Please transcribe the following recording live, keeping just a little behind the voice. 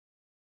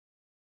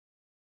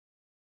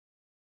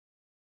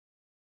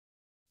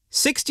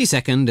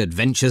60-second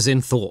adventures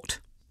in thought.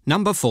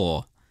 Number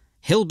 4.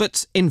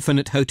 Hilbert's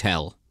Infinite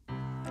Hotel.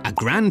 A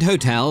grand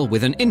hotel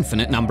with an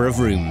infinite number of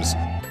rooms,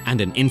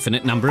 and an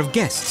infinite number of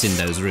guests in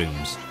those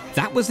rooms.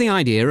 That was the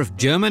idea of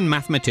German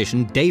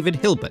mathematician David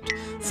Hilbert,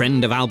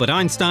 friend of Albert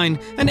Einstein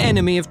and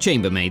enemy of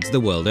chambermaids the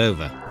world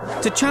over.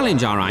 To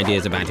challenge our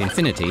ideas about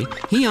infinity,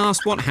 he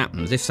asked what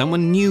happens if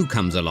someone new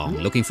comes along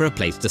looking for a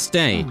place to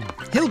stay.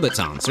 Hilbert's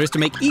answer is to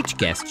make each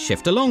guest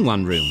shift along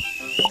one room.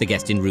 The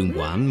guest in room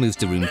 1 moves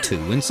to room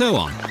 2 and so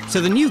on.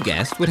 So the new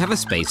guest would have a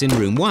space in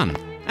room 1,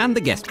 and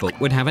the guest book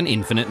would have an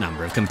infinite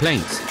number of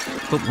complaints.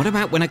 But what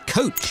about when a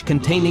coach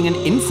containing an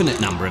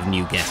infinite number of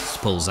new guests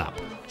pulls up?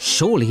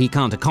 Surely he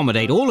can't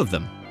accommodate all of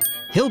them.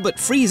 Hilbert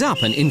frees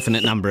up an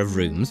infinite number of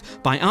rooms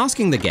by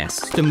asking the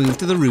guests to move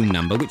to the room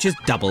number which is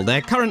double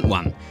their current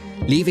one,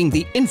 leaving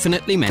the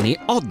infinitely many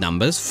odd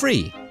numbers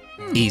free.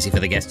 Easy for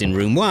the guest in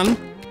room 1,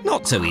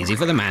 not so easy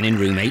for the man in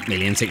room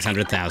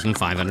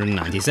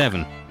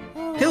 8,600,597.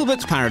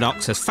 Hilbert's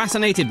paradox has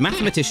fascinated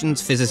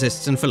mathematicians,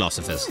 physicists and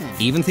philosophers,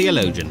 even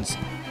theologians.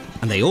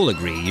 And they all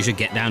agree you should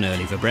get down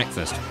early for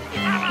breakfast.